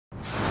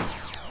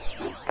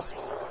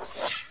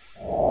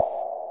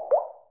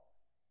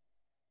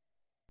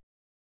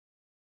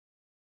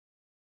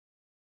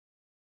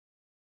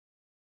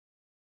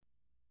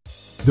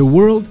The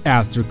world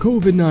after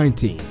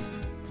COVID-19.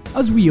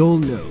 As we all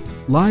know,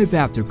 life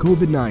after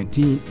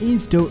COVID-19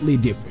 is totally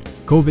different.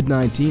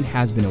 COVID-19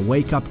 has been a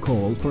wake-up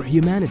call for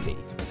humanity.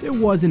 There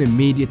was an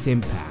immediate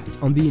impact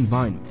on the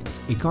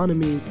environment,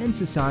 economy, and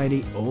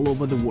society all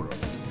over the world.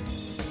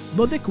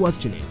 But the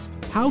question is,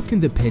 how can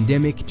the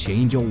pandemic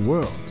change our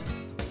world?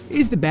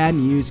 Is the bad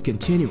news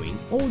continuing,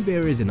 or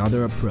there is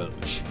another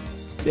approach?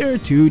 There are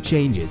two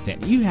changes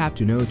that you have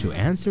to know to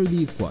answer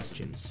these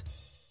questions.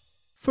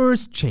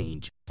 First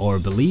change, our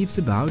beliefs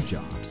about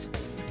jobs.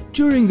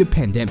 During the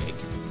pandemic,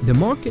 the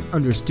market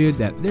understood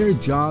that there are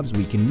jobs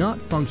we cannot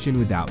function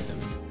without them,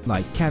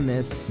 like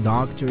chemists,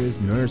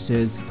 doctors,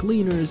 nurses,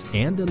 cleaners,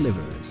 and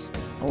deliverers.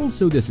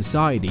 Also, the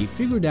society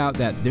figured out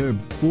that there are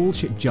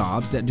bullshit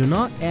jobs that do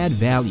not add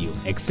value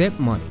except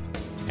money.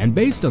 And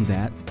based on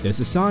that, the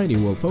society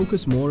will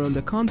focus more on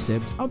the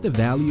concept of the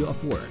value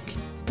of work,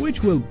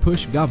 which will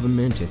push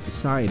government and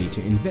society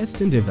to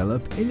invest and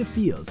develop in the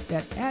fields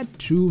that add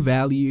true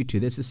value to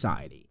the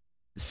society.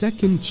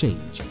 Second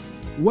change,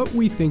 what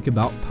we think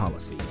about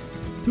policy.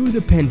 Through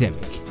the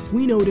pandemic,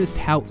 we noticed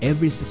how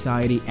every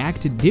society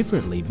acted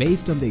differently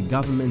based on the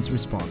government's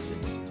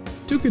responses.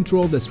 To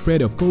control the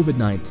spread of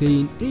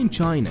COVID-19 in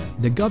China,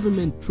 the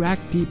government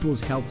tracked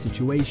people's health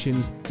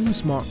situations through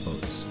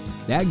smartphones.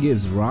 That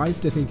gives rise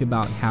to think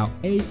about how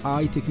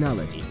AI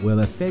technology will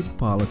affect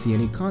policy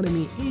and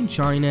economy in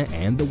China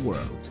and the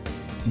world.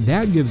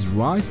 That gives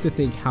rise to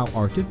think how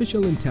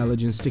artificial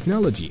intelligence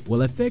technology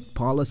will affect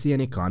policy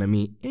and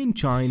economy in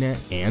China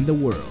and the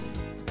world.